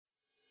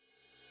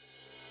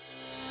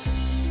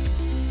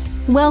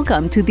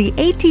Welcome to the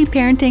AT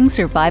Parenting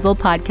Survival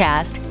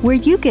Podcast, where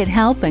you get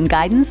help and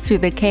guidance through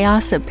the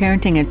chaos of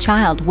parenting a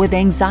child with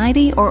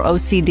anxiety or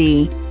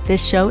OCD.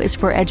 This show is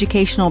for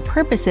educational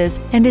purposes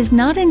and is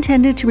not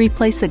intended to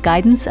replace the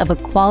guidance of a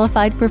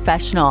qualified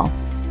professional.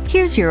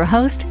 Here's your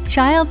host,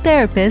 child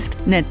therapist,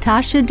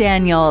 Natasha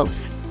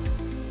Daniels.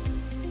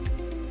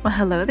 Well,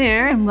 hello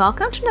there, and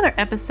welcome to another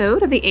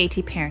episode of the AT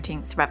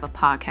Parenting Survival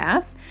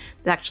Podcast.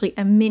 It's actually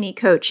a mini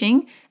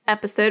coaching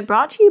episode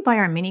brought to you by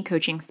our mini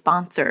coaching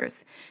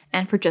sponsors.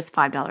 And for just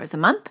 $5 a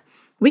month,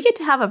 we get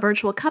to have a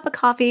virtual cup of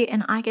coffee,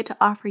 and I get to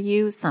offer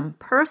you some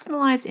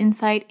personalized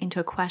insight into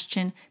a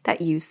question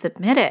that you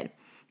submitted.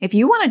 If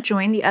you want to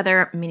join the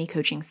other mini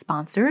coaching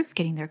sponsors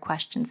getting their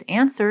questions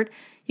answered,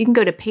 you can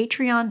go to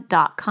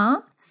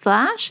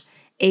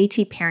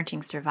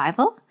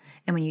patreon.com/ATParentingSurvival.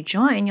 And when you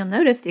join, you'll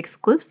notice the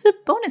exclusive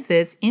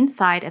bonuses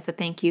inside as a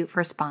thank you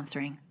for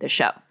sponsoring the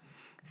show.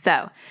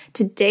 So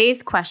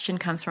today's question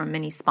comes from a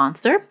mini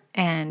sponsor,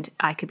 and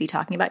I could be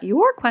talking about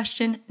your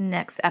question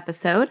next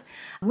episode.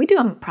 We do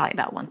them probably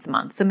about once a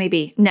month, so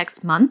maybe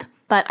next month.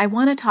 But I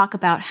want to talk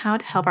about how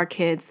to help our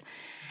kids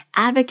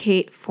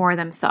advocate for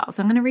themselves.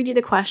 I'm going to read you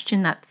the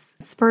question that's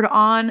spurred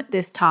on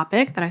this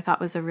topic that I thought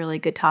was a really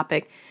good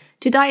topic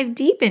to dive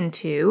deep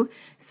into.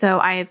 So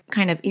I've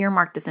kind of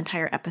earmarked this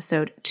entire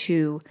episode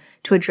to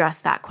address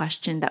that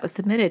question that was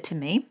submitted to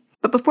me.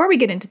 But before we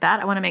get into that,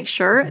 I want to make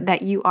sure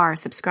that you are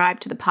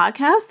subscribed to the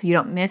podcast so you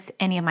don't miss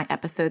any of my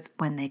episodes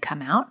when they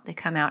come out. They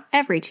come out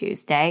every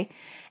Tuesday.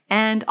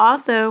 And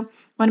also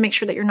want to make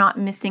sure that you're not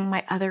missing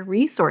my other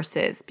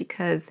resources,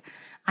 because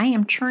I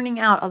am churning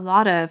out a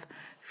lot of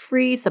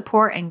free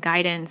support and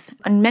guidance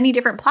on many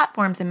different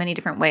platforms in many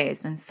different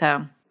ways. And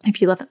so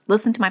if you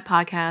listen to my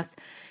podcast,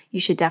 you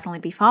should definitely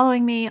be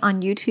following me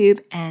on YouTube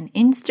and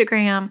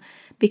Instagram,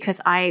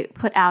 because I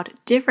put out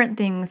different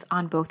things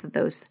on both of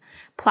those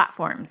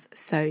platforms.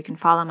 So you can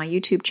follow my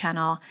YouTube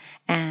channel,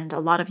 and a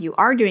lot of you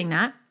are doing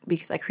that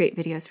because I create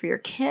videos for your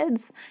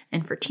kids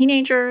and for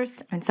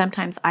teenagers. And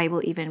sometimes I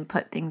will even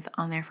put things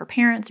on there for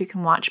parents. You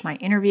can watch my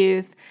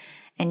interviews,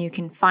 and you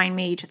can find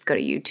me. Just go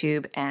to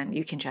YouTube and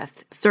you can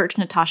just search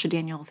Natasha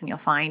Daniels and you'll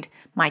find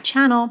my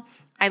channel.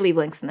 I leave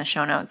links in the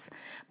show notes.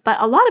 But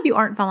a lot of you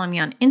aren't following me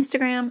on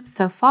Instagram,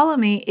 so follow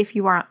me if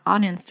you are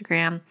on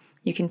Instagram.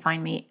 You can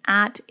find me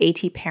at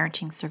AT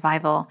Parenting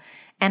Survival,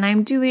 and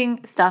I'm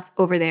doing stuff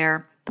over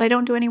there that I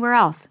don't do anywhere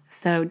else.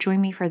 So join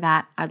me for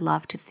that. I'd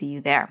love to see you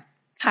there.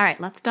 All right,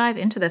 let's dive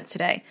into this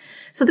today.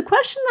 So the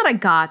question that I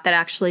got that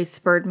actually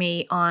spurred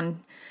me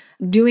on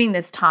doing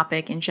this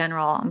topic in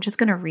general, I'm just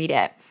going to read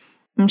it.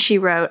 And she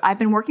wrote, "I've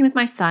been working with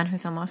my son,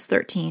 who's almost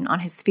 13, on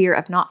his fear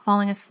of not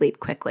falling asleep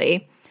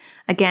quickly.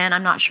 Again,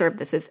 I'm not sure if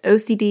this is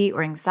OCD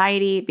or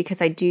anxiety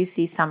because I do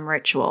see some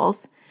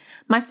rituals.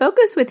 My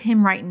focus with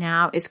him right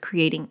now is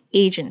creating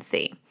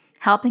agency,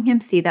 helping him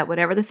see that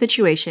whatever the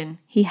situation,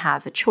 he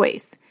has a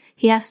choice.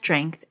 He has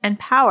strength and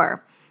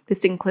power.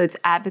 This includes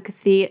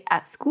advocacy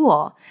at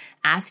school.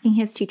 Asking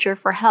his teacher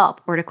for help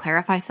or to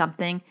clarify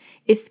something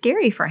is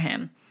scary for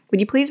him.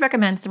 Would you please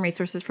recommend some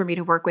resources for me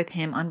to work with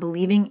him on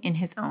believing in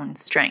his own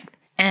strength?"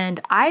 And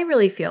I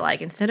really feel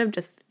like instead of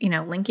just,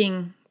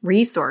 linking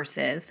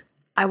resources,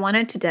 I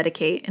wanted to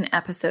dedicate an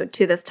episode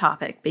to this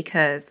topic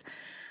because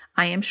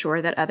I am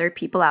sure that other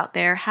people out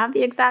there have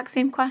the exact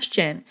same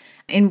question.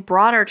 In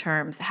broader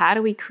terms, how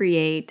do we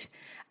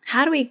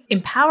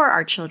empower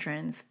our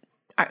children's,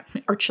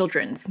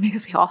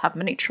 because we all have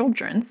many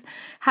children's,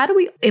 how do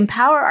we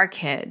empower our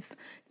kids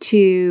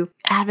to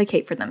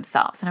advocate for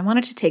themselves? And I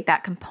wanted to take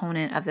that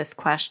component of this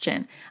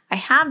question. I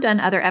have done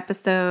other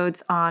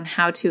episodes on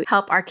how to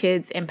help our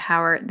kids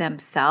empower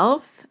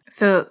themselves.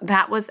 So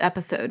that was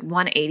episode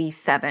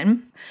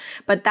 187,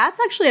 but that's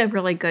actually a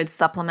really good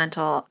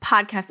supplemental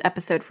podcast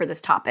episode for this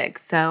topic.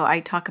 So I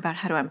talk about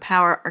how to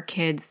empower our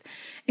kids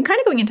and kind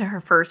of going into her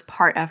first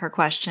part of her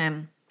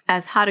question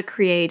as how to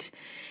create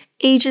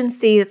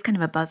agency. That's kind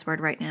of a buzzword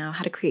right now,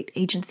 how to create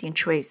agency and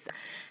choice,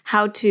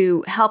 how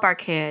to help our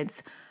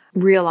kids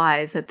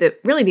realize that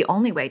the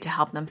only way to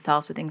help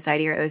themselves with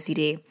anxiety or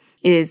OCD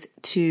is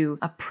to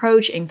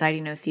approach anxiety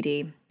and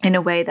OCD in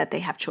a way that they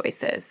have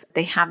choices.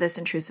 They have this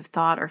intrusive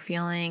thought or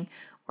feeling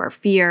or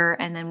fear,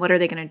 and then what are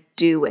they going to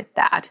do with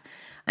that?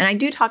 And I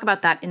do talk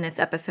about that in this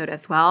episode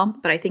as well,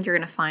 but I think you're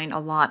going to find a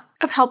lot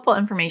of helpful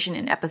information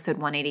in episode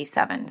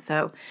 187.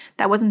 So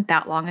that wasn't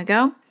that long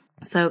ago.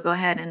 So go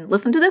ahead and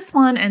listen to this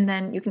one, and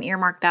then you can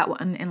earmark that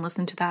one and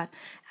listen to that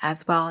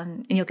as well,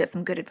 and you'll get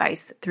some good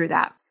advice through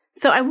that.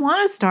 So I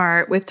want to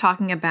start with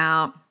talking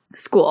about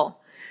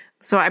school.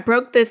 So I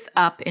broke this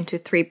up into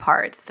 3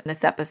 parts in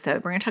this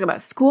episode. We're going to talk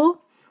about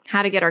school,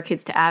 how to get our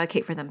kids to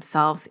advocate for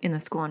themselves in the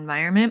school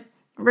environment,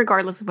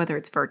 regardless of whether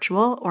it's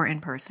virtual or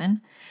in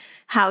person,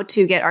 how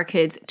to get our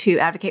kids to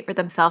advocate for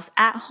themselves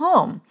at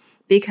home,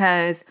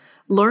 because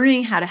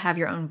learning how to have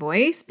your own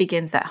voice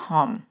begins at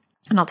home.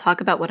 And I'll talk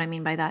about what I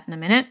mean by that in a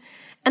minute.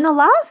 And the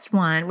last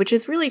one, which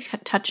is really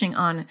touching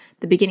on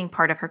the beginning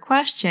part of her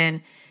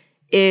question,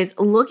 is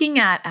looking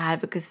at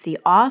advocacy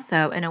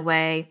also in a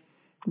way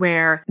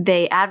where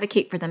they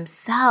advocate for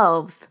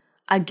themselves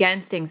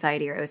against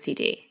anxiety or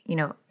OCD,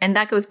 and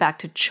that goes back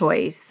to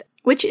choice,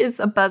 which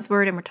is a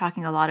buzzword. And we're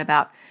talking a lot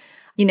about,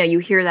 you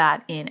hear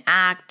that in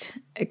ACT,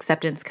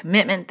 acceptance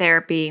commitment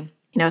therapy,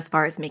 as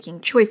far as making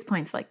choice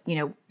points, like,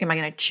 am I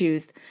going to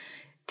choose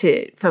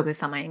to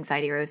focus on my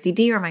anxiety or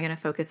OCD, or am I going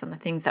to focus on the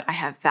things that I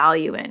have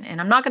value in?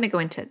 And I'm not going to go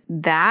into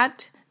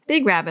that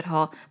big rabbit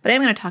hole, but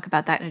I'm going to talk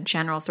about that in a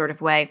general sort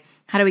of way.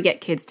 How do we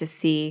get kids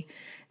to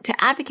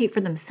advocate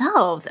for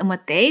themselves and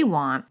what they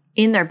want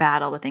in their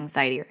battle with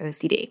anxiety or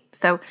OCD?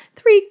 So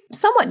 3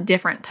 somewhat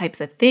different types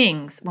of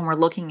things when we're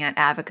looking at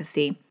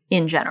advocacy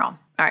in general.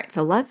 All right,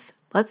 so let's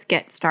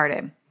get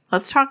started.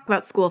 Let's talk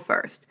about school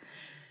first.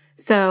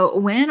 So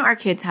when our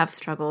kids have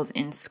struggles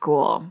in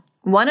school,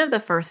 one of the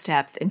first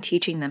steps in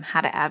teaching them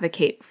how to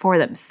advocate for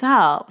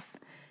themselves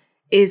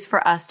is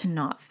for us to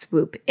not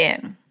swoop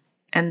in.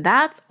 And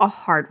that's a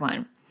hard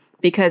one,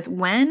 because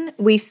when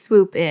we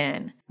swoop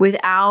in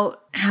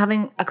without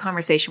having a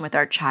conversation with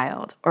our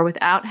child or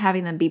without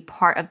having them be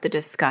part of the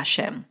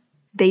discussion,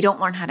 they don't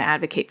learn how to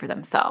advocate for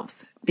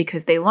themselves,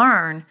 because they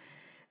learn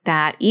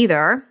that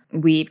either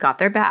we've got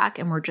their back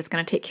and we're just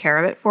going to take care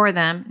of it for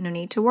them. No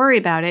need to worry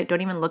about it.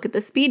 Don't even look at the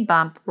speed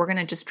bump. We're going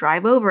to just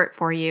drive over it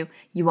for you.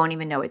 You won't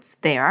even know it's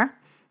there.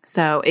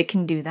 So it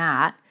can do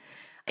that.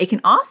 It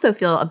can also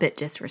feel a bit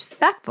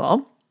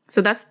disrespectful.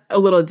 So that's a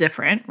little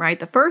different, right?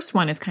 The first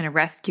one is kind of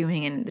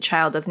rescuing, and the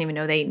child doesn't even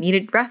know they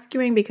needed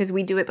rescuing because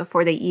we do it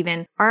before they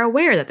even are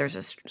aware that there's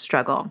a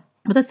struggle.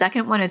 But the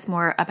second one is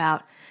more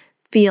about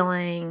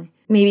feeling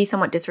maybe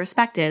somewhat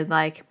disrespected,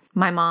 like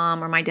my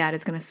mom or my dad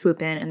is going to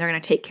swoop in and they're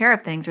going to take care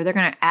of things, or they're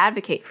going to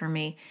advocate for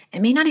me.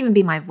 It may not even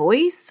be my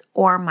voice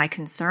or my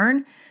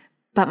concern,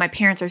 but my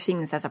parents are seeing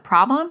this as a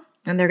problem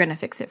and they're going to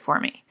fix it for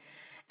me.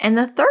 And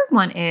the third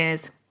one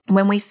is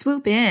when we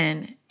swoop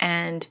in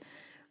and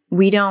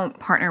we don't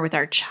partner with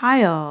our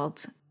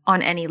child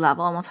on any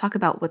level, and we'll talk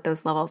about what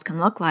those levels can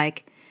look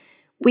like,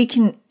 we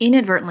can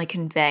inadvertently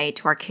convey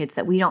to our kids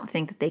that we don't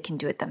think that they can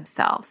do it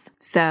themselves.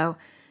 So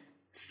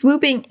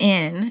swooping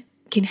in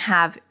can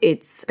have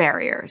its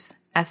barriers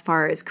as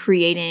far as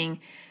creating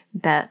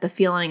the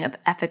feeling of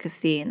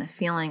efficacy and the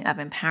feeling of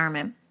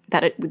empowerment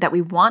that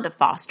we want to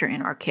foster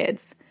in our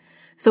kids.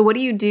 So what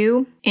do you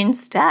do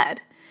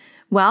instead?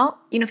 Well,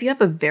 if you have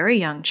a very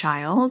young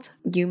child,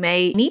 you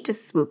may need to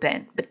swoop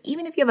in. But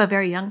even if you have a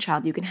very young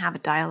child, you can have a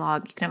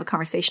dialogue, you can have a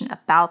conversation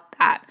about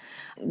that,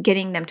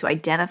 getting them to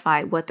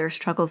identify what their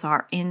struggles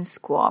are in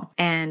school.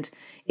 And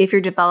if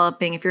you're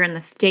in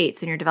the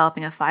States and you're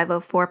developing a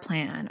 504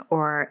 plan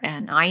or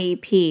an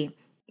IEP,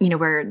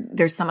 where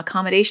there's some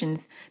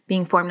accommodations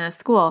being formed in a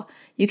school,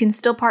 you can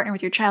still partner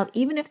with your child,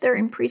 even if they're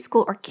in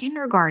preschool or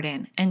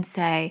kindergarten, and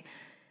say,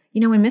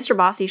 when Mr.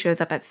 Bossy shows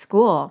up at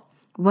school,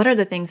 what are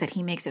the things that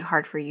he makes it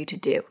hard for you to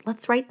do?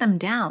 Let's write them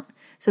down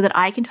so that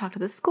I can talk to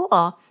the school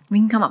and we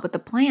can come up with a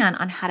plan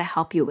on how to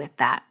help you with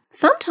that.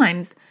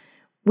 Sometimes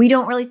we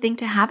don't really think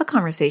to have a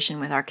conversation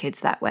with our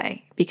kids that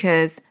way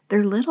because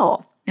they're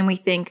little and we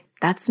think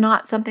that's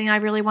not something I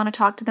really want to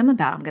talk to them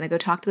about. I'm going to go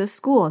talk to the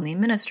school and the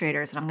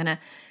administrators and I'm going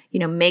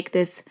to, make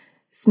this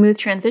smooth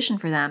transition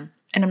for them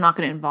and I'm not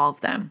going to involve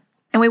them.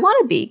 And we want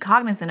to be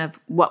cognizant of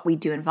what we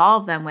do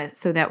involve them with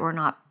so that we're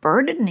not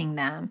burdening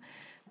them.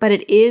 But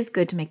it is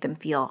good to make them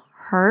feel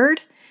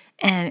heard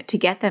and to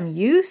get them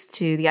used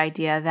to the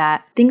idea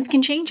that things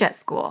can change at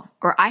school,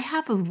 or I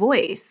have a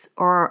voice,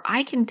 or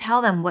I can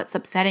tell them what's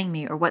upsetting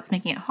me or what's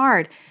making it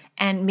hard.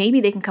 And maybe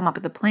they can come up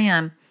with a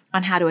plan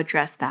on how to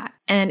address that.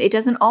 And it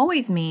doesn't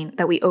always mean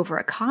that we over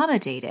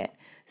accommodate it.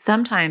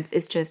 Sometimes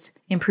it's just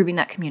improving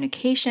that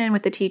communication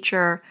with the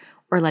teacher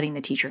or letting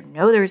the teacher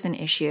know there's an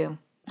issue.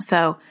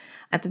 So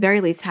at the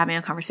very least, having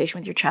a conversation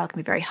with your child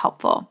can be very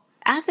helpful.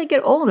 As they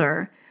get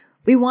older,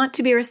 we want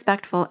to be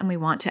respectful and we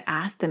want to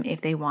ask them if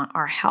they want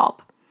our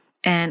help.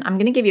 And I'm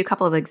going to give you a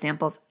couple of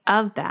examples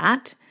of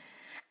that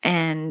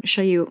and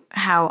show you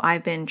how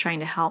I've been trying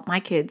to help my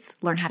kids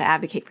learn how to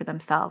advocate for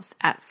themselves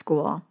at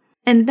school.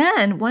 And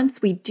then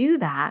once we do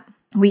that,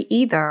 we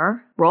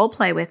either role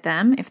play with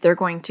them. If they're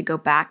going to go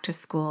back to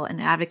school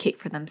and advocate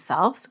for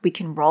themselves, we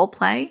can role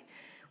play.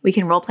 We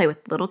can role play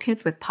with little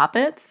kids with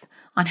puppets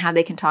on how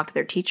they can talk to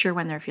their teacher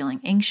when they're feeling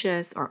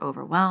anxious or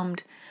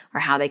overwhelmed, or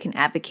how they can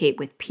advocate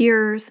with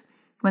peers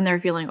when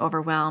they're feeling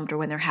overwhelmed or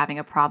when they're having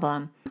a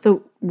problem.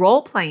 So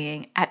role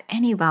playing at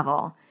any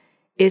level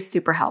is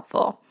super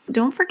helpful.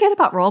 Don't forget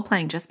about role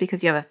playing just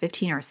because you have a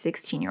 15 or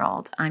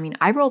 16-year-old.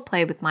 I role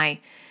play with my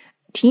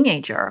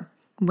teenager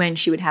when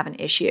she would have an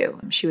issue.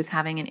 She was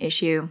having an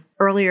issue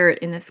earlier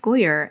in the school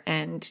year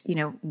and,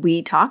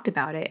 we talked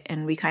about it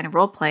and we kind of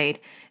role played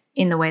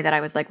in the way that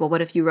I was like, well,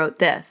 what if you wrote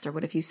this? Or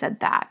what if you said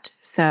that?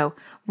 So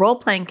role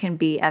playing can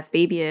be as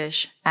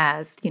babyish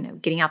as,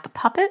 getting out the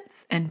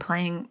puppets and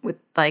playing with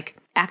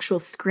actual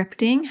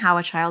scripting, how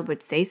a child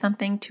would say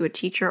something to a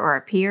teacher or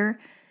a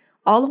peer,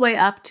 all the way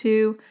up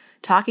to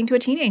talking to a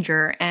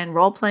teenager and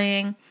role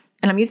playing.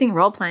 And I'm using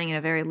role playing in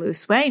a very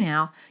loose way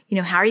now.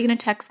 How are you going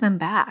to text them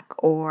back?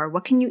 Or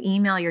what can you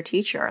email your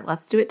teacher?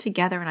 Let's do it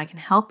together and I can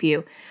help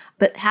you.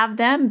 but have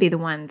them be the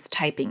ones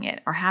typing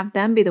it or have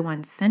them be the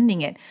ones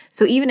sending it.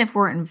 So even if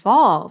we're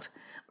involved,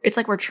 it's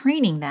like we're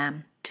training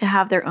them to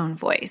have their own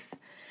voice.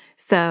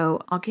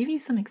 So I'll give you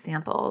some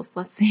examples.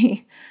 Let's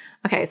see.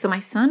 Okay, so my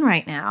son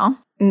right now,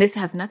 and this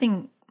has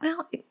nothing,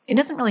 well, it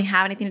doesn't really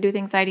have anything to do with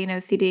anxiety and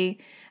OCD,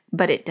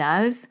 but it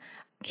does.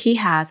 He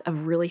has a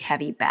really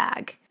heavy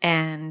bag.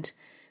 And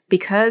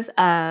because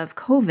of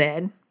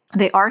COVID,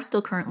 they are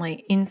still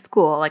currently in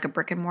school, like a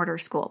brick and mortar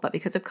school. But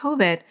because of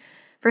COVID,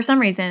 for some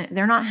reason,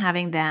 they're not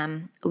having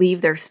them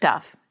leave their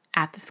stuff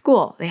at the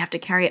school. They have to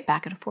carry it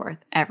back and forth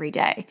every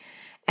day.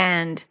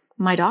 And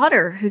my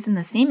daughter, who's in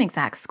the same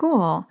exact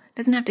school,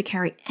 doesn't have to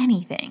carry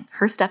anything.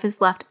 Her stuff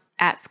is left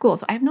at school.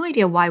 So I have no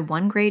idea why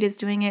one grade is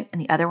doing it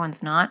and the other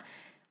one's not.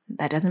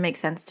 That doesn't make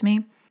sense to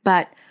me.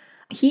 But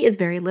he is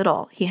very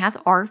little. He has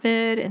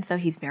ARFID, and so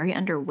he's very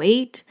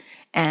underweight.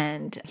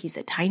 And he's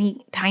a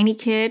tiny, tiny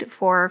kid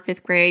for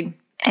 5th grade.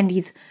 And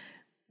he's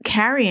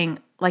carrying,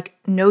 like,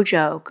 no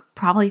joke,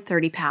 probably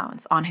 30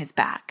 pounds on his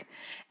back.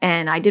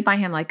 And I did buy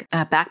him like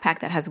a backpack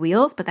that has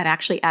wheels, but that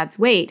actually adds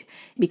weight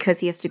because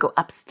he has to go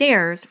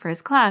upstairs for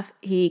his class.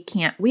 He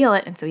can't wheel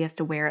it, and so he has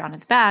to wear it on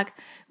his back,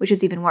 which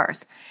is even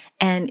worse.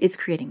 And it's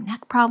creating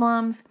neck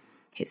problems.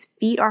 His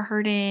feet are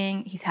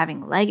hurting. He's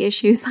having leg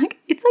issues. Like,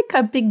 it's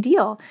like a big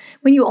deal.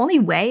 When you only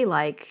weigh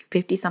like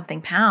 50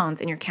 something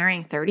pounds and you're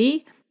carrying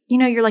 30,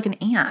 you're like an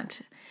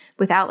ant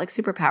without like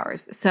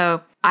superpowers.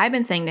 So I've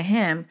been saying to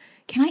him,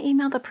 can I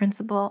email the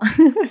principal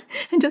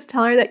and just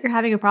tell her that you're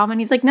having a problem?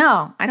 And he's like,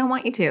 no, I don't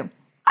want you to.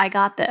 I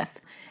got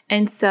this.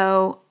 And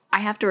so I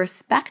have to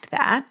respect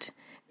that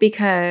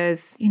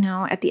because,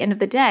 at the end of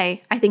the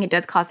day, I think it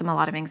does cause him a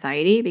lot of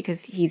anxiety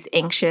because he's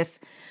anxious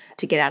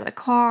to get out of the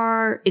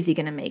car. Is he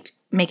going to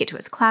make it to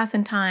his class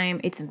in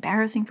time? It's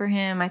embarrassing for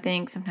him, I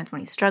think, sometimes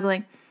when he's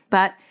struggling.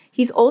 But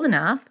he's old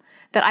enough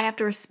that I have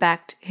to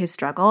respect his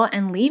struggle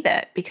and leave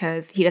it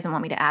because he doesn't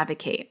want me to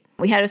advocate.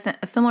 We had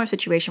a similar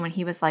situation when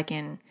he was like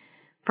in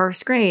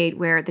 1st grade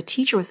where the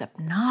teacher was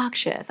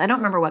obnoxious. I don't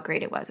remember what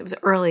grade it was. It was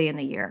early in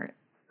the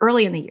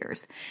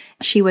years.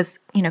 She was,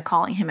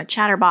 calling him a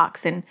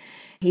chatterbox, and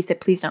he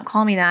said, please don't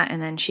call me that.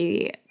 And then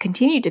she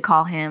continued to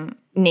call him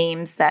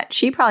names that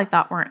she probably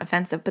thought weren't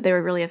offensive, but they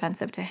were really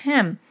offensive to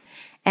him.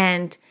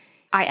 And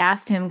I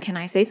asked him, can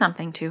I say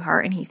something to her?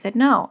 And he said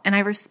no. And I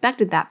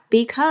respected that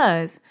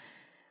because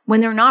when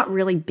they're not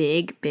really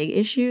big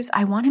issues,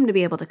 I want him to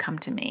be able to come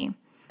to me.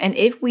 And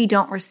if we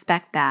don't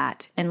respect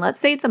that, and let's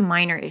say it's a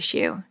minor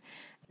issue,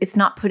 it's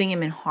not putting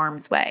him in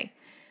harm's way,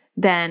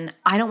 then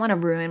I don't want to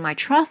ruin my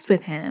trust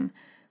with him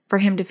for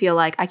him to feel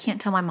like I can't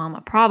tell my mom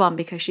a problem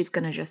because she's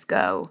going to just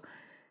go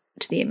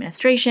to the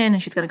administration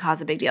and she's going to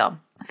cause a big deal.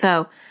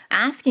 So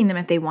asking them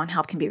if they want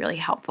help can be really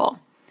helpful.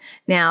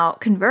 Now,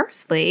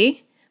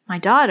 conversely, my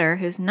daughter,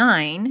 who's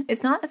 9,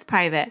 is not as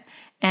private,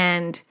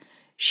 and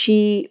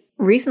she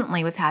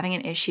recently was having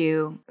an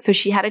issue. So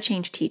she had to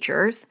change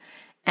teachers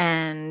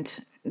and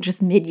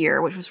just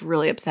mid-year, which was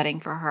really upsetting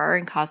for her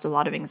and caused a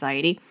lot of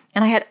anxiety.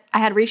 And I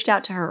had reached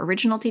out to her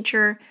original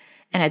teacher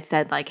and had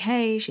said like,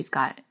 hey, she's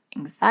got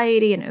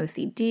anxiety and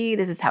OCD.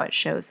 This is how it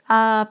shows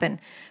up, and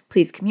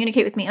please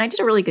communicate with me. And I did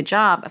a really good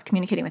job of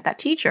communicating with that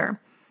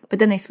teacher. But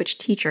then they switched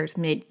teachers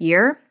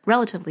mid-year,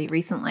 relatively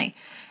recently.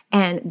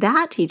 And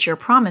that teacher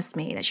promised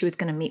me that she was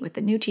going to meet with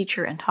the new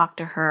teacher and talk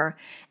to her.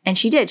 And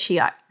she did.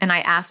 And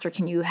I asked her,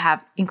 can you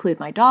include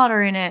my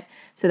daughter in it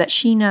so that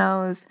she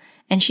knows?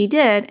 And she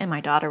did. And my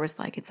daughter was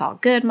like, it's all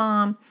good,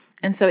 Mom.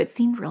 And so it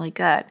seemed really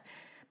good.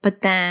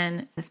 But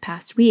then this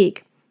past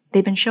week,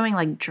 they've been showing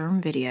like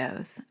germ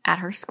videos at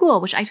her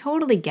school, which I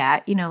totally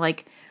get.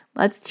 Like,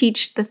 let's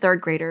teach the 3rd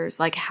graders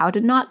like how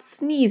to not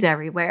sneeze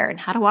everywhere and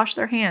how to wash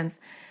their hands.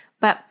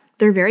 But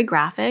they're very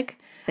graphic.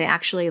 They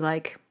actually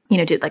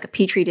did like a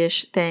Petri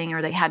dish thing,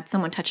 or they had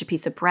someone touch a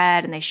piece of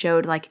bread and they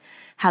showed like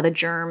how the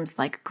germs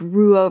like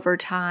grew over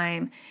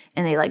time,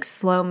 and they like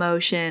slow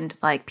motioned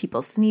like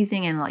people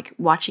sneezing and like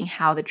watching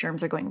how the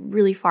germs are going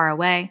really far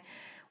away.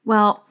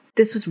 Well,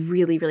 this was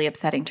really, really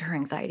upsetting to her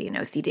anxiety and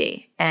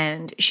OCD.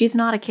 And she's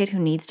not a kid who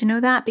needs to know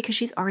that because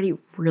she's already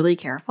really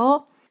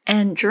careful.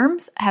 And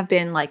germs have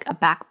been like a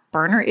back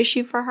burner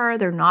issue for her.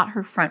 They're not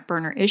her front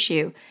burner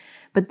issue.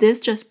 But this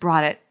just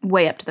brought it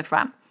way up to the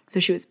front. So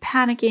she was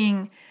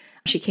panicking.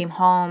 She came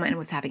home and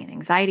was having an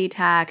anxiety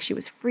attack. She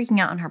was freaking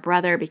out on her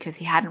brother because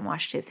he hadn't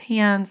washed his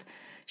hands.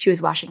 She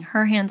was washing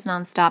her hands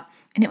nonstop.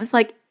 And it was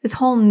like this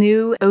whole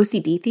new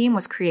OCD theme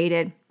was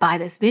created by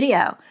this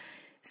video.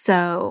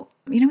 So,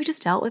 we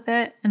just dealt with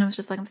it. And I was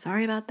just like, I'm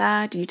sorry about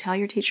that. Did you tell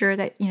your teacher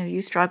that,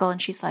 you struggle?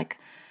 And she's like,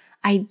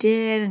 I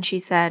did. And she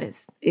said,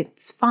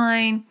 it's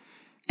fine.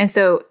 And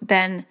so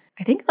then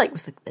I think it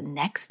was like the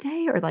next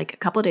day or like a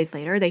couple of days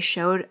later, they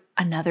showed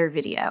another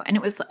video. And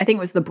I think it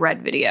was the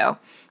bread video.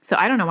 So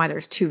I don't know why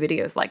there's 2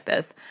 videos like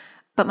this.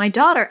 But my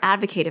daughter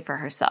advocated for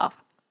herself.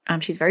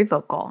 She's very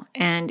vocal.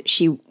 And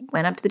she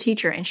went up to the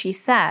teacher and she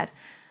said,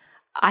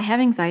 I have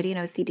anxiety and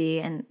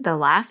OCD, and the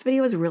last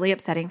video was really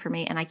upsetting for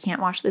me, and I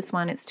can't watch this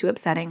one. It's too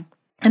upsetting.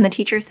 And the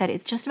teacher said,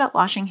 it's just about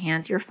washing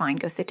hands. You're fine.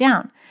 Go sit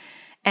down.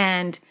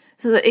 And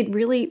So that it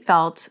really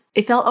felt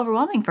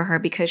overwhelming for her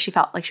because she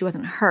felt like she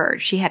wasn't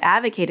heard. She had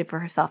advocated for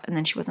herself and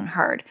then she wasn't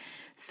heard.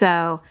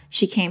 So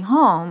she came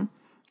home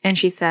and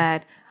she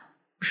said,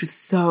 she was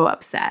so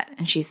upset.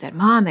 And she said,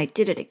 Mom, they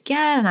did it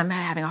again. And I'm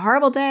having a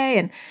horrible day.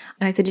 And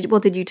I said,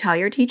 well, did you tell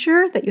your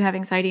teacher that you have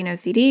anxiety and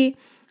OCD?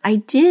 I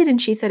did. And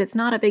she said, it's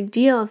not a big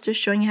deal. It's just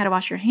showing you how to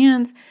wash your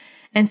hands.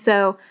 And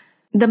so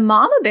the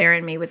mama bear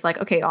in me was like,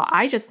 okay, well,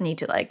 I just need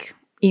to like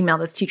email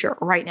this teacher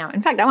right now. In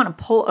fact, I want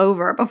to pull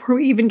over before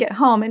we even get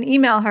home and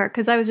email her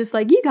because I was just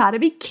like, you got to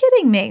be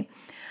kidding me.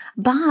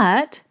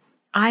 But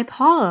I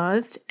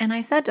paused and I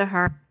said to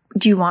her,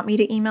 do you want me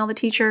to email the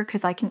teacher?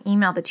 Because I can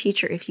email the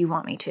teacher if you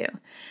want me to.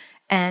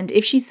 And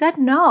if she said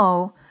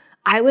no,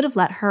 I would have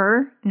let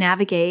her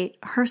navigate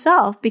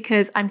herself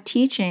because I'm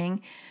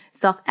teaching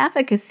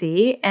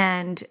self-efficacy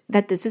and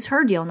that this is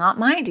her deal, not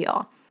my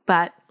deal.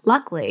 But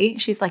luckily,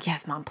 she's like,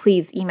 yes, Mom,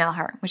 please email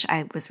her, which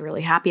I was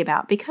really happy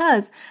about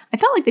because I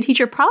felt like the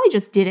teacher probably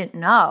just didn't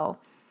know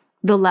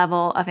the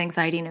level of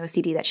anxiety and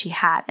OCD that she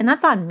had. And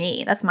that's on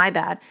me. That's my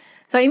bad.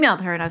 So I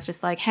emailed her and I was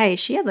just like, hey,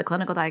 she has a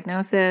clinical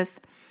diagnosis.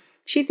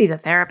 She sees a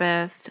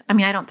therapist. I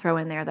mean, I don't throw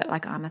in there that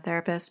like I'm a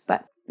therapist,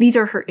 but these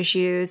are her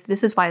issues.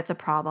 This is why it's a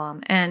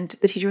problem. And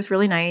the teacher was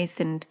really nice.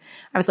 And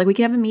I was like, we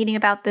can have a meeting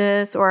about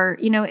this. Or,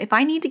 you know, if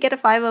I need to get a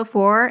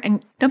 504,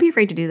 and don't be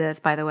afraid to do this,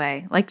 by the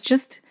way, like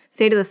just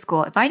say to the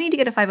school, if I need to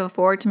get a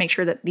 504 to make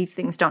sure that these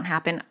things don't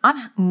happen,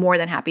 I'm more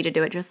than happy to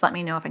do it. Just let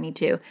me know if I need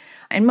to.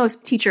 And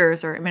most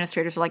teachers or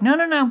administrators are like,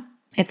 no,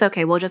 it's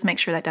okay. We'll just make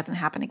sure that doesn't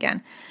happen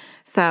again.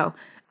 So,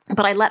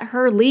 but I let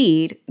her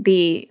lead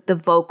the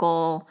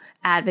vocal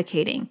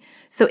advocating.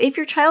 So if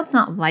your child's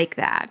not like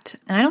that,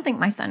 and I don't think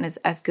my son is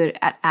as good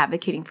at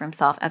advocating for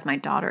himself as my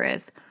daughter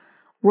is,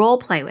 role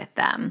play with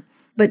them,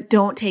 but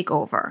don't take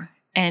over.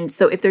 And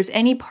so if there's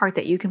any part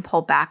that you can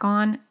pull back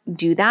on,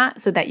 do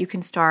that so that you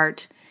can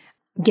start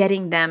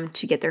getting them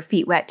to get their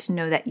feet wet, to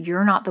know that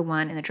you're not the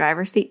one in the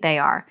driver's seat, they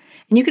are.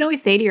 And you can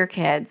always say to your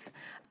kids,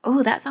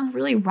 oh, that sounds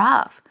really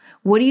rough.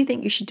 What do you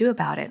think you should do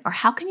about it? Or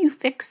how can you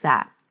fix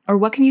that? Or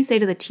what can you say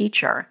to the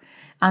teacher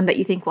that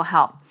you think will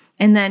help?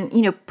 And then,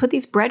 you know, put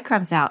these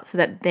breadcrumbs out so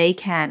that they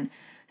can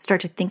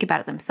start to think about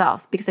it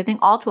themselves. Because I think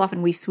all too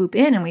often we swoop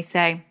in and we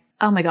say,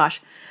 oh my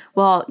gosh,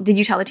 well, did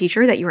you tell the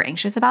teacher that you were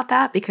anxious about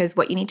that? Because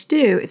what you need to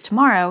do is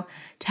tomorrow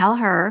tell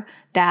her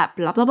that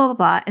blah, blah, blah, blah,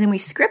 blah. And then we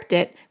script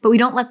it, but we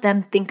don't let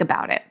them think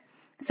about it.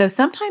 So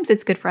sometimes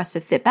it's good for us to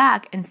sit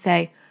back and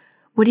say,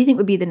 what do you think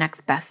would be the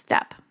next best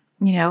step?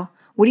 You know,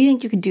 what do you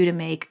think you could do to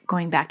make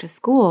going back to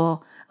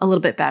school a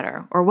little bit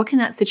better? Or what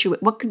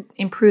could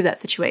improve that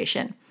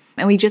situation?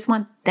 And we just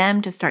want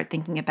them to start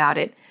thinking about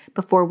it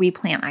before we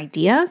plant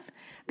ideas,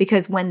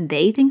 because when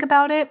they think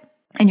about it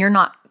and you're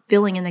not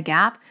filling in the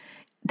gap,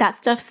 that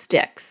stuff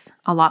sticks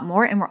a lot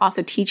more. And we're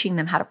also teaching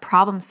them how to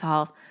problem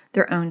solve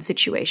their own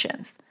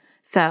situations.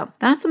 So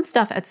that's some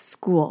stuff at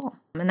school.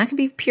 And that can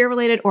be peer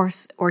related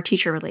or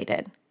teacher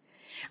related.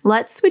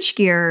 Let's switch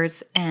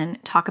gears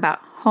and talk about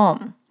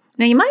home.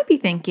 Now you might be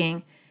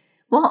thinking,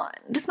 well,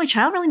 does my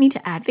child really need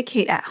to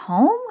advocate at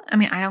home? I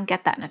mean, I don't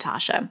get that,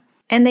 Natasha.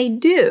 And they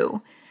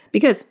do.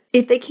 Because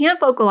if they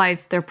can't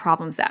vocalize their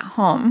problems at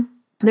home,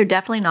 they're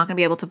definitely not going to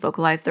be able to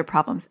vocalize their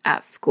problems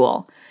at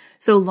school.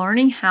 So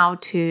learning how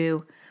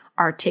to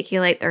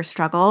articulate their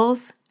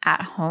struggles at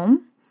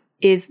home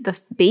is the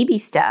baby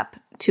step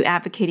to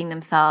advocating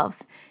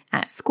themselves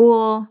at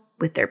school,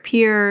 with their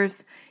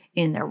peers,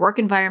 in their work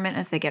environment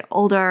as they get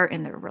older,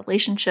 in their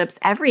relationships,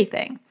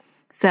 everything.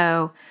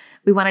 So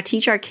we want to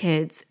teach our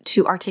kids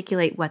to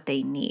articulate what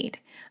they need.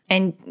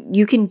 And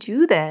you can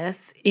do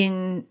this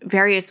in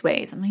various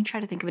ways. I'm going to try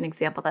to think of an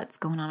example that's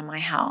going on in my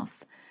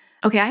house.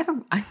 Okay, I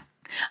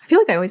feel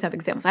like I always have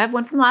examples. I have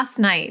one from last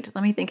night.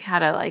 Let me think how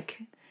to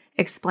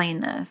explain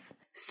this.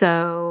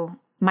 So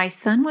my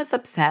son was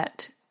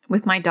upset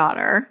with my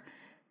daughter,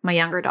 my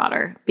younger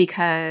daughter,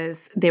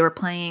 because they were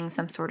playing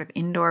some sort of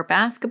indoor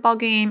basketball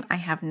game. I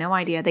have no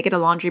idea. They get a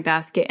laundry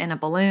basket and a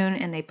balloon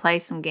and they play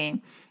some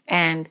game.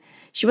 And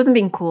she wasn't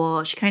being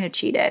cool. She kind of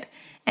cheated.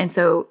 And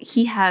so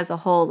he has a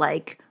whole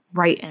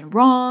right and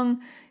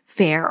wrong,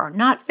 fair or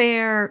not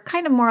fair,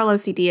 kind of moral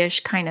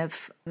OCD-ish kind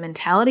of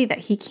mentality that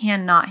he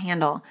cannot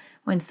handle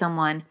when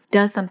someone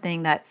does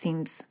something that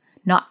seems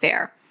not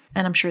fair.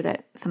 And I'm sure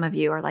that some of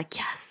you are like,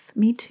 yes,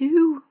 me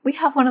too. We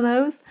have one of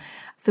those.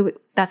 So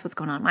that's what's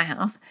going on in my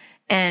house.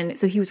 And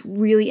so he was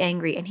really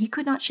angry and he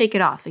could not shake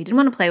it off. So he didn't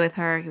want to play with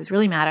her. He was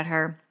really mad at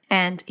her.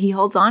 And he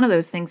holds on to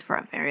those things for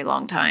a very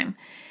long time.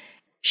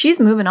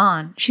 She's moving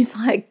on. She's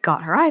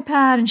got her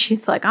iPad and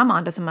she's like, I'm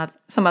on to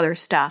some other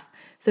stuff.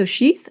 So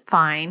she's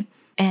fine.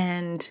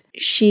 And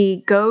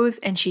she goes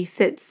and she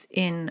sits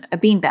in a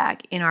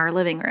beanbag in our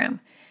living room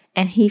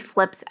and he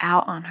flips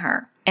out on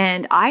her.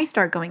 And I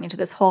start going into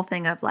this whole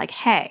thing of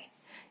hey,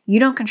 you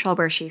don't control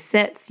where she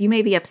sits. You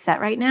may be upset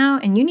right now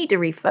and you need to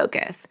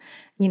refocus.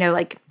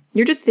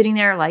 You're just sitting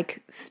there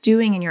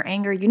stewing in your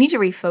anger. You need to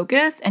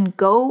refocus and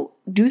go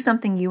do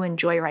something you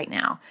enjoy right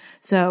now.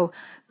 So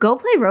go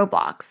play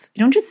Roblox. You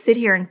don't just sit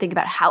here and think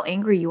about how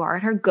angry you are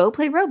at her. Go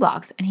play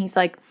Roblox. And he's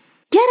like,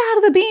 get out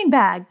of the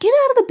beanbag, get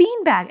out of the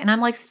beanbag. And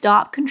I'm like,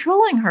 stop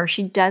controlling her.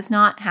 She does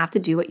not have to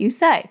do what you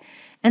say.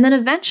 And then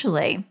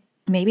eventually,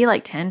 maybe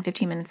like 10,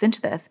 15 minutes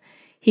into this,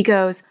 he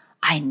goes,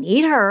 I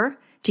need her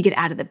to get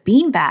out of the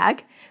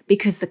beanbag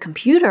because the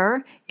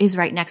computer is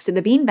right next to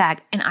the beanbag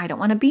and I don't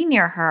want to be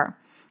near her.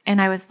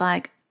 And I was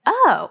like,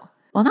 oh,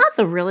 well, that's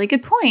a really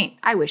good point.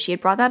 I wish he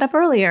had brought that up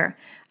earlier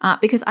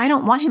because I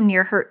don't want him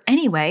near her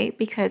anyway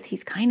because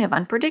he's kind of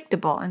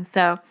unpredictable. And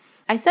so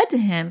I said to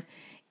him,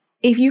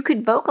 if you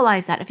could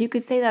vocalize that, if you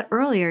could say that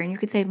earlier and you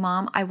could say,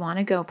 Mom, I want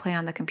to go play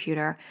on the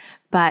computer,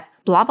 but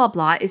blah, blah,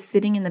 blah is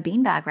sitting in the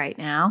beanbag right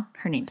now.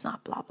 Her name's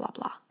not blah, blah,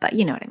 blah, but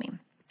you know what I mean.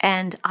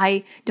 And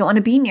I don't want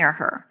to be near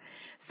her.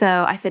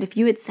 So I said, if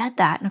you had said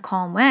that in a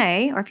calm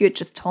way, or if you had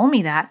just told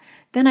me that,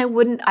 then I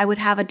would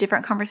have a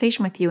different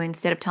conversation with you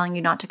instead of telling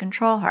you not to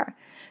control her.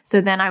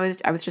 So then I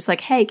was just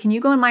like, hey, can you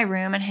go in my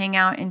room and hang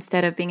out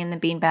instead of being in the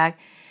beanbag?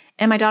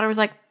 And my daughter was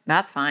like,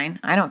 that's fine.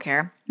 I don't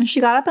care. And she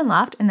got up and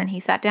left, and then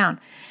he sat down.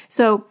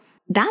 So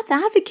that's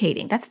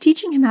advocating. That's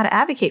teaching him how to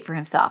advocate for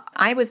himself.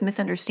 I was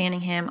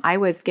misunderstanding him. I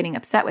was getting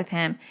upset with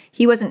him.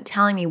 He wasn't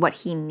telling me what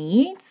he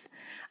needs,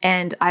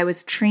 and I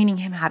was training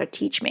him how to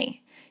teach me.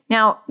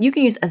 Now, you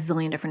can use a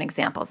zillion different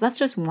examples. That's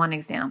just one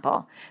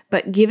example.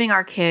 But giving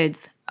our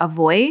kids a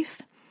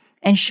voice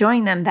and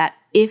showing them that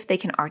if they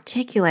can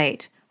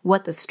articulate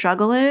what the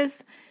struggle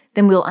is,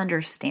 then we'll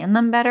understand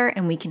them better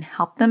and we can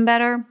help them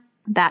better.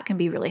 That can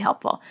be really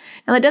helpful.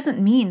 Now, that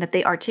doesn't mean that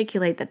they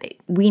articulate that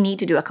we need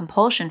to do a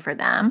compulsion for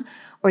them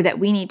or that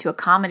we need to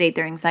accommodate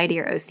their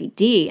anxiety or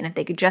OCD. And if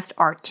they could just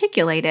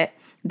articulate it,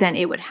 then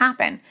it would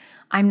happen.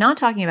 I'm not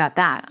talking about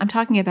that. I'm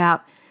talking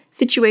about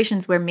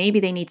situations where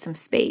maybe they need some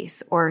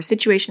space or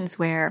situations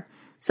where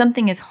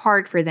something is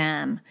hard for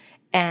them.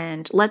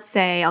 And let's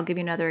say, I'll give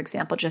you another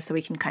example just so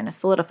we can kind of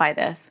solidify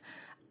this.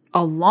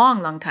 A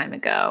long, long time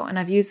ago, and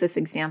I've used this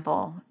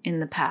example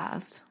in the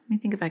past. Let me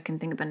think if I can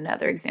think of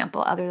another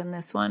example other than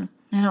this one.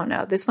 I don't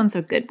know. This one's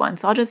a good one,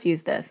 so I'll just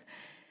use this.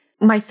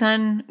 My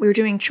son, we were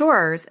doing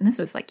chores, and this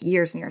was like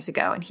years and years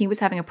ago, and he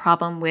was having a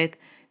problem with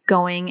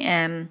going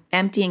and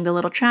emptying the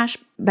little trash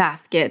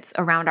baskets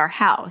around our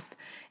house.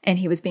 And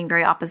he was being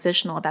very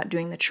oppositional about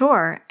doing the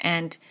chore.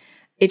 And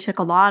it took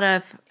a lot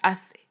of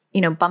us,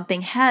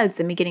 bumping heads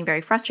and me getting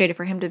very frustrated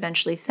for him to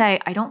eventually say,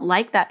 I don't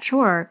like that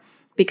chore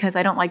because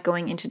I don't like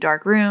going into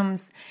dark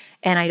rooms.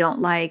 And I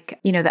don't like,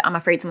 that I'm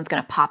afraid someone's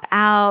going to pop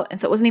out.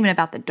 And so it wasn't even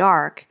about the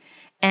dark.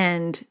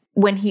 And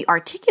when he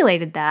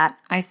articulated that,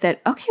 I said,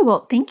 okay,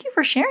 well, thank you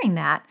for sharing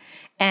that.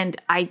 And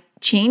I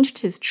changed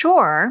his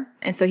chore.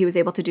 And so he was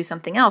able to do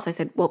something else. I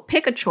said, well,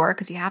 pick a chore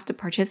because you have to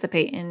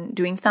participate in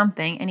doing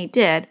something. And he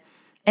did.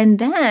 And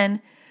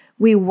then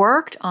we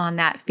worked on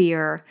that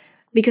fear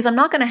because I'm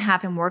not going to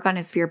have him work on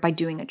his fear by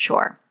doing a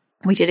chore.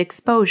 We did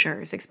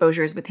exposures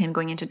with him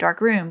going into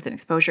dark rooms and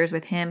exposures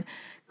with him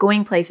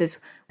going places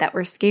that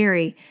were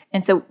scary.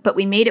 And so, but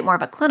we made it more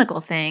of a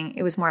clinical thing.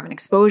 It was more of an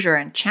exposure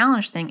and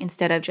challenge thing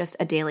instead of just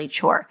a daily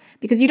chore,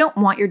 because you don't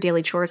want your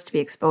daily chores to be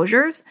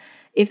exposures.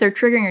 If they're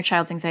triggering your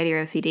child's anxiety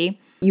or OCD,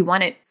 you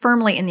want it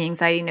firmly in the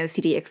anxiety and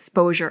OCD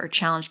exposure or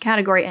challenge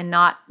category and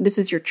not, this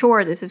is your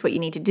chore, this is what you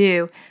need to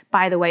do.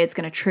 By the way, it's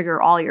going to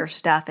trigger all your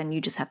stuff and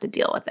you just have to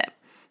deal with it.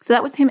 So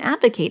that was him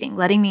advocating,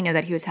 letting me know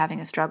that he was having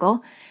a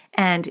struggle.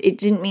 And it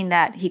didn't mean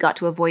that he got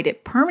to avoid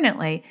it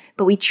permanently,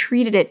 but we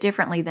treated it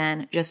differently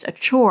than just a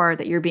chore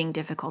that you're being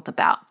difficult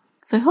about.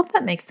 So I hope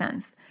that makes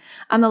sense.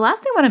 The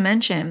last thing I want to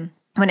mention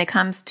when it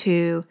comes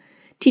to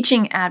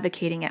teaching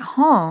advocating at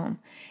home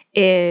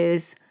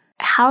is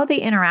how they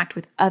interact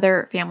with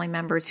other family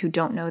members who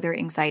don't know their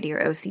anxiety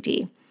or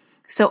OCD.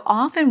 So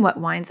often what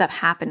winds up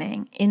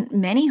happening in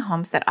many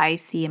homes that I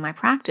see in my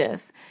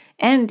practice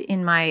and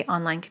in my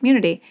online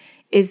community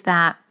is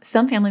that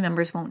some family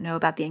members won't know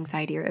about the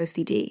anxiety or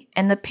OCD.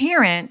 And the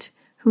parent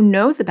who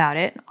knows about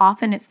it,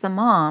 often it's the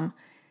mom,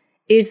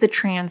 is the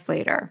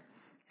translator.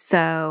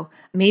 So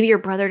maybe your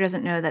brother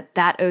doesn't know that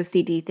that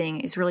OCD thing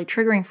is really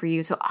triggering for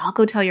you, so I'll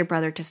go tell your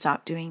brother to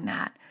stop doing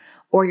that.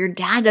 Or your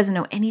dad doesn't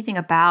know anything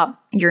about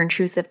your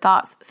intrusive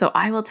thoughts, so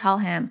I will tell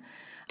him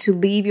to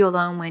leave you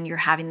alone when you're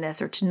having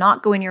this, or to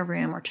not go in your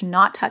room, or to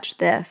not touch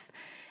this.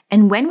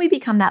 And when we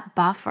become that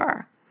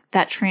buffer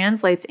that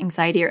translates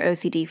anxiety or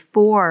OCD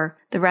for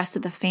the rest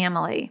of the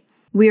family,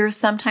 we are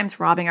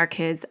sometimes robbing our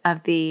kids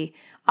of the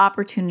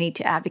opportunity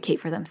to advocate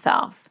for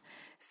themselves.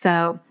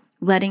 So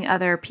letting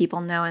other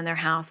people know in their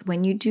house,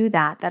 when you do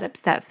that, that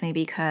upsets me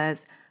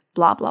because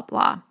blah, blah,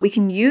 blah. We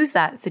can use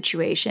that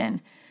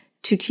situation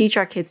to teach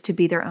our kids to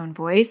be their own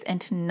voice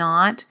and to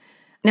not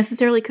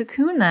necessarily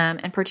cocoon them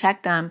and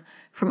protect them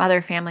from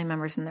other family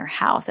members in their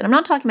house. And I'm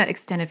not talking about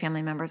extended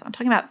family members. I'm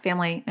talking about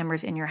family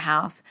members in your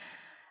house.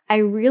 I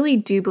really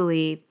do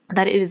believe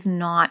that it is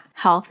not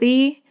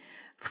healthy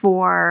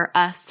for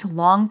us to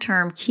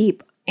long-term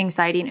keep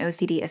anxiety and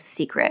OCD a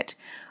secret,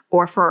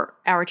 or for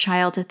our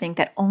child to think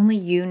that only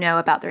you know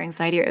about their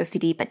anxiety or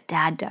OCD, but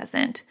dad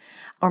doesn't,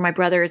 or my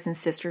brothers and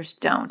sisters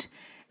don't.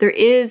 There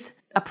is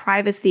a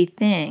privacy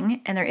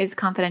thing and there is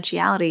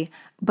confidentiality,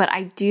 but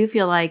I do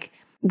feel like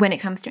when it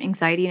comes to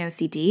anxiety and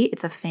OCD,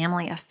 it's a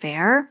family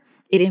affair.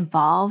 It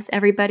involves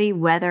everybody,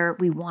 whether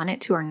we want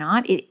it to or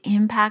not. It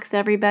impacts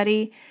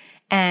everybody.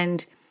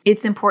 And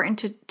it's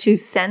important to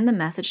send the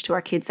message to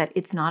our kids that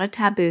it's not a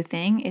taboo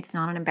thing. It's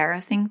not an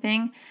embarrassing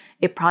thing.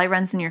 It probably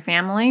runs in your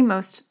family,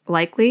 most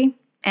likely,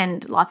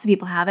 and lots of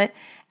people have it.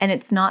 And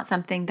it's not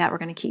something that we're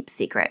going to keep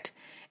secret.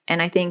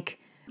 And I think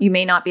you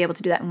may not be able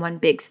to do that in one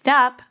big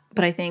step,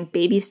 but I think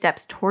baby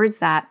steps towards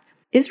that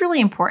is really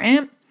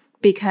important,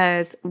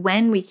 because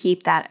when we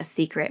keep that a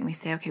secret and we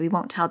say, okay, we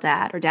won't tell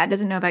dad, or dad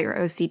doesn't know about your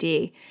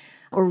OCD,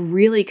 we're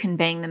really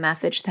conveying the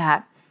message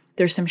that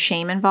there's some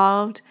shame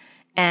involved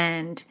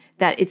and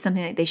that it's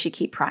something that they should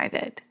keep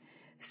private.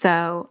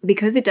 So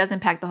because it does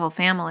impact the whole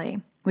family,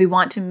 we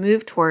want to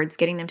move towards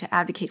getting them to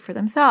advocate for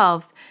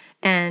themselves.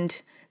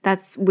 And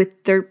that's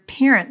with their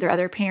parent, their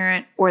other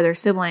parent, or their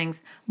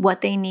siblings,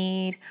 what they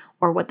need,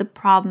 or what the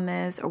problem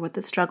is, or what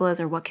the struggle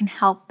is, or what can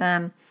help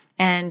them.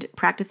 And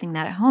practicing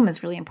that at home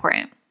is really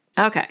important.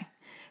 Okay,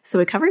 so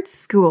we covered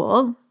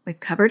school, we've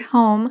covered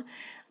home.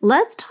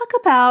 Let's talk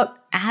about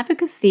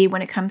advocacy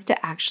when it comes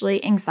to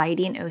actually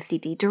anxiety and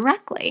OCD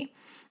directly.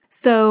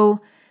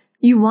 So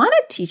you want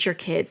to teach your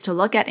kids to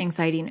look at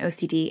anxiety and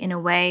OCD in a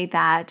way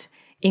that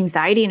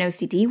anxiety and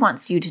OCD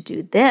wants you to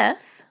do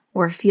this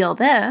or feel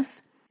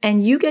this,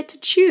 and you get to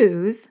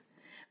choose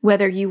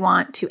whether you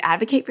want to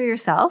advocate for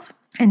yourself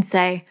and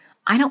say,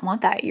 I don't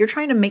want that. You're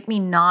trying to make me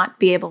not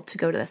be able to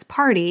go to this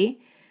party.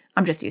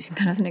 I'm just using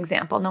that as an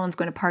example. No one's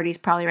going to parties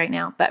probably right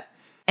now,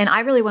 and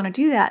I really want to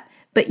do that.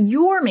 But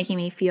you're making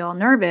me feel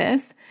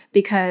nervous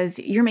because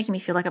you're making me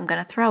feel like I'm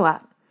going to throw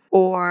up.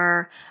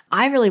 Or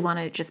I really want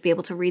to just be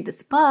able to read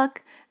this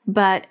book,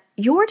 but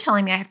you're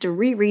telling me I have to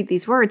reread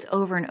these words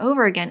over and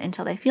over again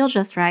until they feel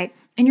just right,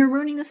 and you're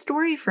ruining the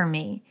story for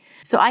me.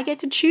 So I get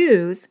to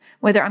choose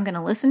whether I'm going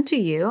to listen to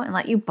you and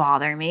let you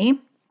bother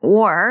me,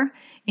 or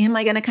am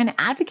I going to kind of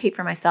advocate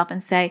for myself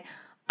and say,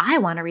 I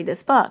want to read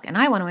this book and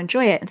I want to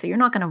enjoy it. And so you're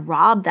not going to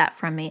rob that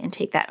from me and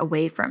take that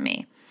away from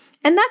me.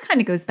 And that kind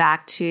of goes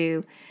back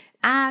to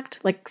ACT,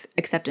 like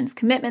acceptance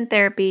commitment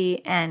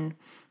therapy, and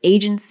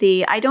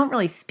agency. I don't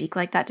really speak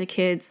like that to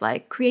kids,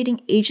 like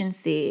creating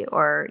agency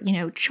or,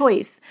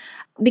 choice,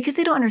 because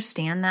they don't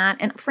understand that.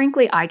 And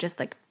frankly,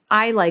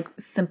 I like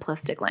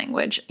simplistic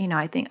language.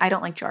 I think I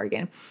don't like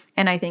jargon,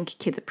 and I think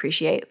kids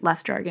appreciate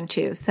less jargon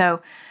too.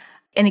 So,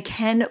 and it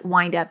can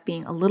wind up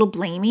being a little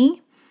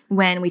blamey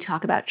when we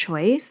talk about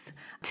choice.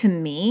 To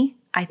me,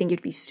 I think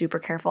you'd be super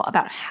careful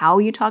about how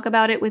you talk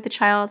about it with the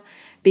child,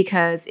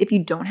 because if you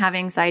don't have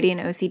anxiety and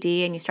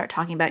OCD and you start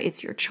talking about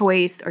it's your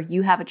choice, or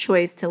you have a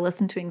choice to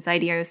listen to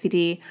anxiety or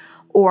OCD,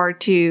 or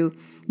to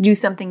do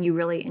something you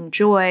really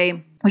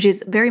enjoy, which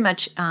is very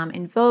much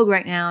in vogue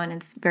right now, and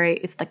it's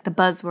like the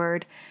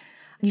buzzword.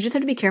 You just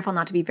have to be careful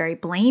not to be very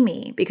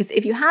blamey, because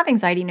if you have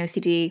anxiety and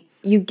OCD,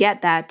 you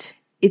get that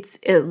it's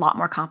a lot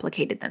more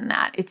complicated than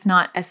that. It's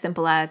not as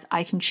simple as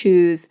I can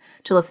choose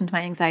to listen to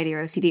my anxiety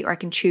or OCD, or I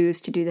can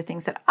choose to do the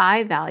things that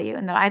I value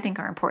and that I think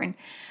are important.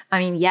 I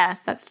mean,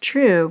 yes, that's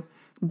true,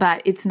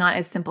 but it's not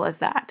as simple as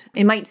that.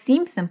 It might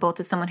seem simple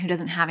to someone who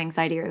doesn't have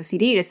anxiety or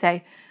OCD to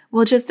say,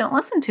 well, just don't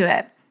listen to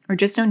it, or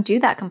just don't do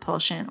that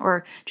compulsion,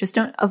 or just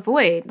don't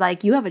avoid,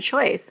 like you have a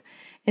choice.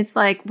 It's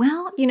like,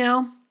 well,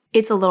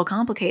 it's a little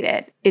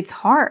complicated. It's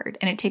hard,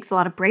 and it takes a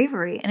lot of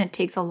bravery, and it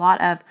takes a lot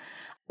of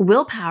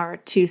willpower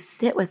to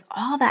sit with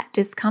all that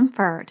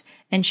discomfort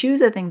and choose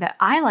the thing that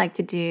I like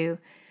to do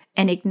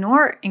and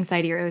ignore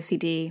anxiety or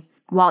OCD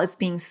while it's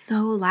being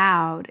so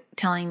loud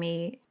telling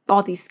me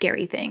all these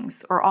scary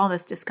things or all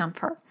this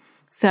discomfort.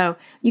 So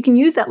you can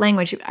use that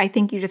language. I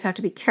think you just have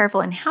to be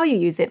careful in how you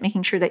use it,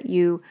 making sure that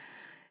you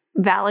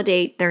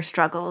validate their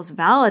struggles,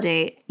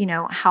 validate,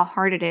 how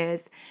hard it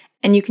is.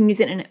 And you can use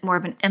it in more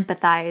of an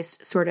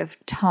empathized sort of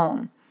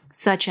tone,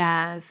 such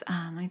as,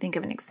 let me think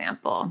of an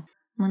example.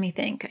 Let me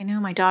think. I know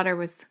my daughter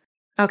was,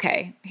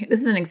 okay,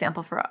 this is an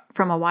example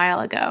from a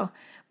while ago,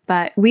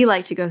 but we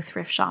like to go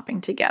thrift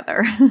shopping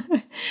together.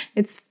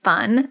 It's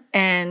fun.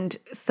 And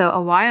so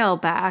a while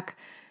back,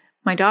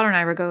 my daughter and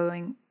I were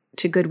going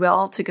to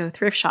Goodwill to go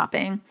thrift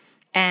shopping,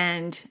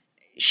 and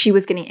she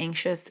was getting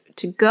anxious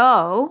to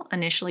go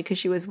initially because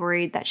she was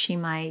worried that she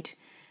might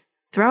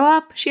throw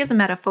up. She has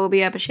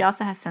emetophobia, but she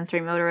also has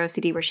sensory motor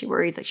OCD where she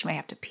worries that she might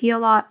have to pee a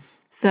lot.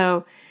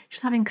 So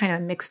she's having kind of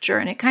a mixture,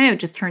 and it kind of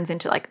just turns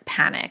into like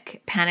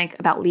panic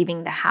about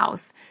leaving the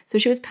house. So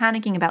she was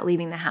panicking about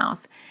leaving the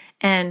house.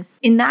 And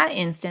in that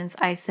instance,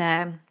 I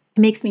said, it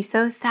makes me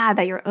so sad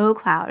that your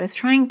O-Cloud is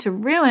trying to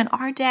ruin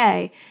our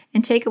day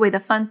and take away the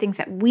fun things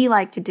that we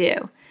like to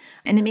do.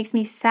 And it makes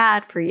me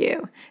sad for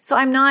you. So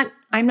I'm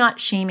not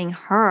shaming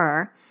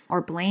her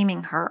or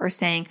blaming her or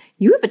saying,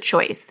 you have a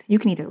choice. You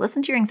can either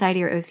listen to your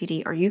anxiety or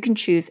OCD, or you can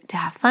choose to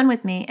have fun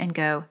with me and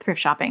go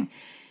thrift shopping.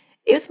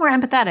 It was more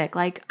empathetic.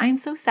 Like, I'm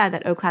so sad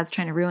that O-Cloud's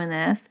trying to ruin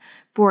this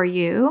for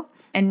you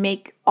and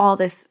make all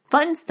this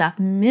fun stuff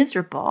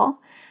miserable.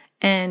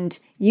 And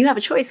you have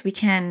a choice. We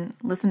can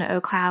listen to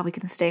O-Cloud. We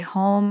can stay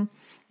home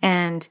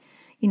and,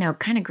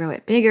 kind of grow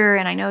it bigger.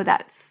 And I know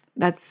that's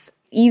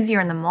easier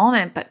in the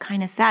moment, but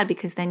kind of sad,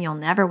 because then you'll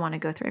never want to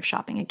go thrift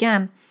shopping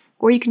again.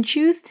 Or you can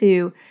choose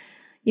to,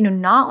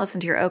 not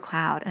listen to your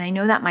cloud. And I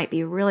know that might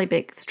be a really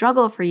big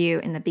struggle for you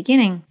in the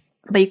beginning,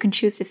 but you can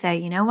choose to say,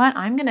 you know what,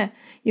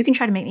 you can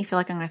try to make me feel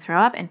like I'm going to throw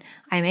up, and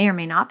I may or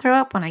may not throw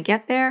up when I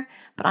get there,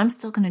 but I'm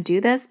still going to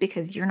do this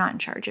because you're not in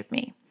charge of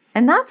me.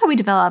 And that's how we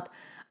develop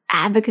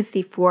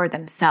advocacy for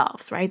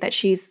themselves, right? That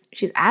she's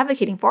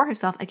advocating for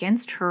herself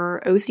against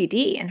her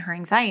OCD and her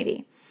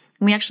anxiety.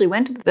 And we actually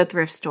went to the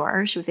thrift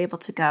store. She was able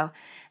to go.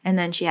 And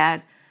then she had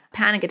a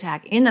panic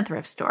attack in the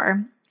thrift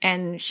store,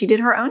 and she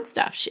did her own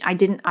stuff. I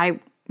didn't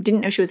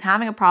know she was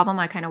having a problem.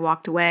 I kind of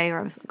walked away, or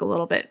I was a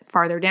little bit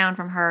farther down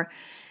from her.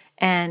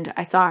 And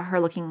I saw her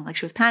looking like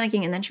she was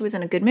panicking, and then she was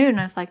in a good mood. And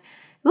I was like,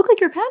 you look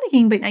like you're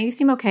panicking, but now you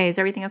seem okay. Is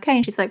everything okay?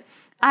 And she's like,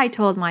 I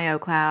told my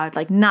cloud,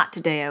 like, not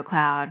today,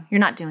 cloud. You're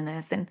not doing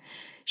this. And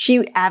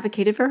she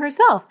advocated for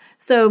herself.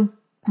 So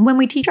when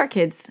we teach our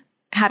kids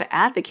how to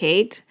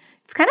advocate,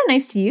 it's kind of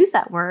nice to use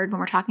that word when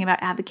we're talking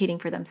about advocating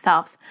for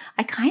themselves.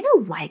 I kind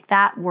of like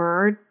that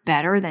word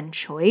better than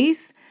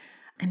choice.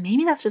 And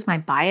maybe that's just my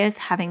bias,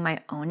 having my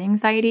own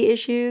anxiety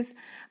issues.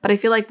 But I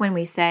feel like when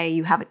we say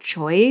you have a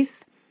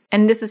choice,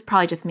 and this is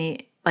probably just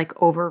me like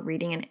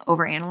over-reading and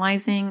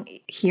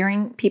over-analyzing,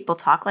 hearing people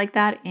talk like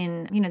that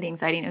in, the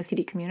anxiety and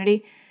OCD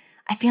community,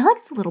 I feel like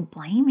it's a little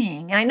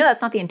blaming. And I know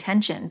that's not the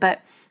intention,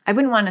 but I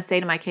wouldn't want to say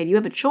to my kid, you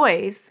have a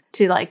choice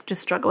to like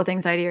just struggle with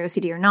anxiety or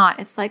OCD or not.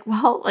 It's like,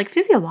 well, like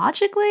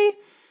physiologically,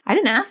 I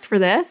didn't ask for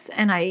this.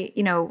 And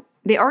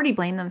they already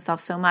blame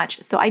themselves so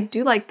much. So I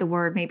do like the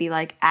word maybe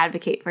like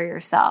advocate for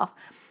yourself,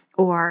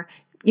 or,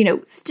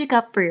 stick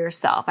up for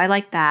yourself. I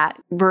like that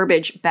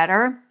verbiage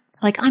better.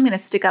 Like, I'm going to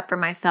stick up for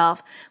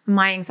myself.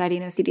 My anxiety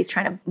and OCD is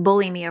trying to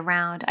bully me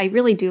around. I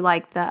really do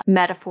like the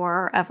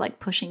metaphor of like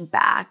pushing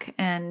back.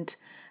 And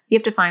you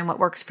have to find what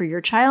works for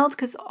your child,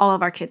 because all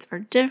of our kids are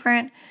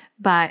different.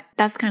 But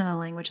that's kind of the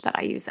language that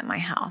I use at my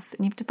house.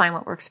 And you have to find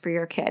what works for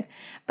your kid.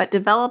 But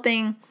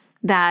developing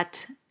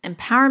that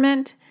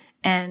empowerment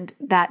and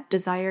that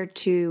desire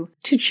to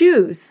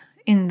choose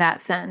in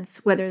that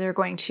sense, whether they're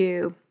going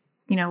to,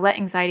 let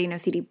anxiety and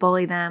OCD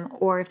bully them,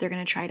 or if they're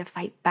going to try to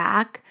fight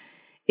back,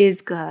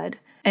 is good.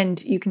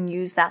 And you can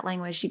use that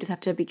language. You just have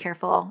to be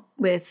careful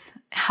with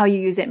how you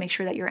use it. Make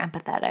sure that you're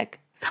empathetic.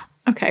 So,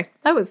 okay,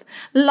 that was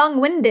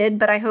long-winded,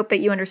 but I hope that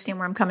you understand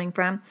where I'm coming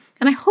from.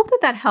 And I hope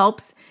that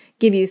helps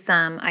give you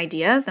some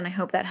ideas. And I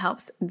hope that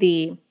helps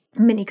the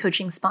mini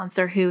coaching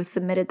sponsor who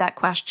submitted that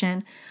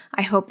question.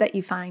 I hope that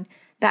you find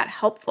that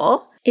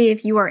helpful.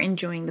 If you are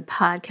enjoying the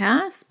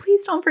podcast,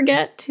 please don't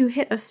forget to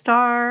hit a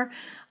star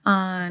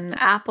on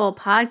Apple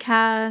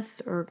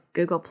Podcasts or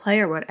Google Play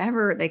or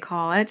whatever they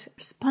call it,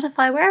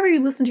 Spotify, wherever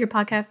you listen to your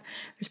podcast.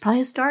 There's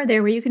probably a star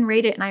there where you can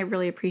rate it. And I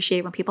really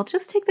appreciate when people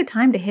just take the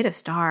time to hit a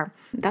star.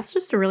 That's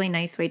just a really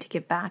nice way to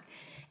give back.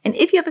 And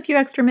if you have a few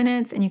extra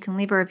minutes and you can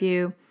leave a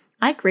review,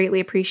 I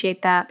greatly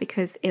appreciate that,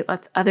 because it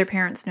lets other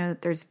parents know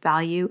that there's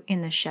value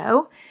in the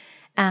show.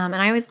 And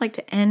I always like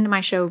to end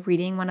my show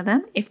reading one of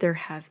them, if there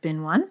has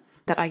been one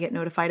that I get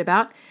notified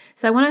about.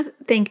 So I want to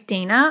thank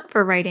Dana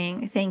for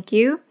writing, thank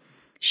you.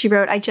 She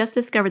wrote, I just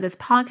discovered this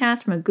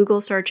podcast from a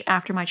Google search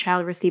after my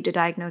child received a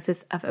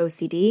diagnosis of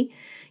OCD.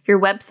 Your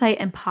website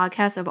and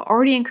podcast have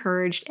already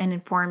encouraged and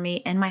informed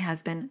me and my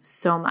husband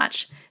so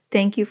much.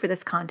 Thank you for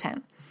this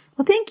content.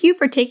 Well, thank you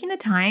for taking the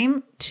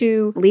time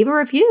to leave a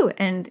review.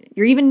 And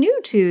you're even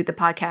new to the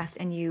podcast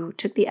and you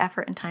took the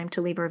effort and time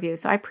to leave a review.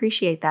 So I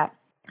appreciate that.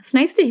 It's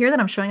nice to hear that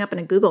I'm showing up in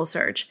a Google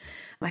search.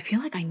 I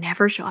feel like I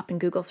never show up in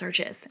Google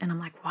searches. And I'm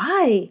like,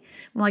 why?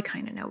 Well, I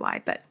kind of know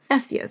why, but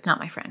SEO is not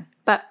my friend.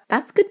 But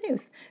that's good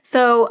news.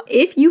 So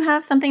if you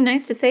have something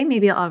nice to say,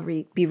 maybe I'll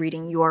be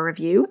reading your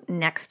review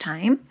next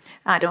time.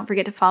 Don't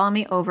forget to follow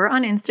me over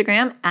on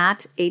Instagram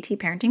at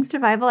ATParenting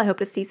Survival. I hope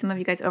to see some of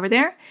you guys over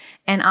there.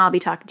 And I'll be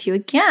talking to you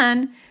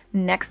again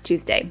next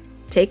Tuesday.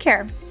 Take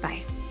care.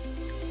 Bye.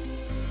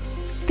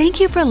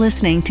 Thank you for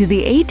listening to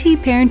the AT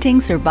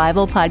Parenting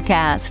Survival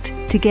Podcast.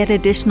 To get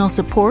additional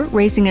support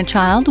raising a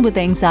child with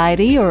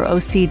anxiety or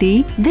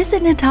OCD,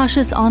 visit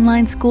Natasha's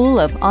online school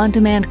of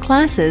on-demand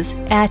classes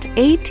at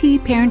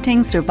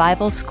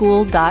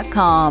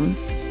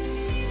atparentingsurvivalschool.com.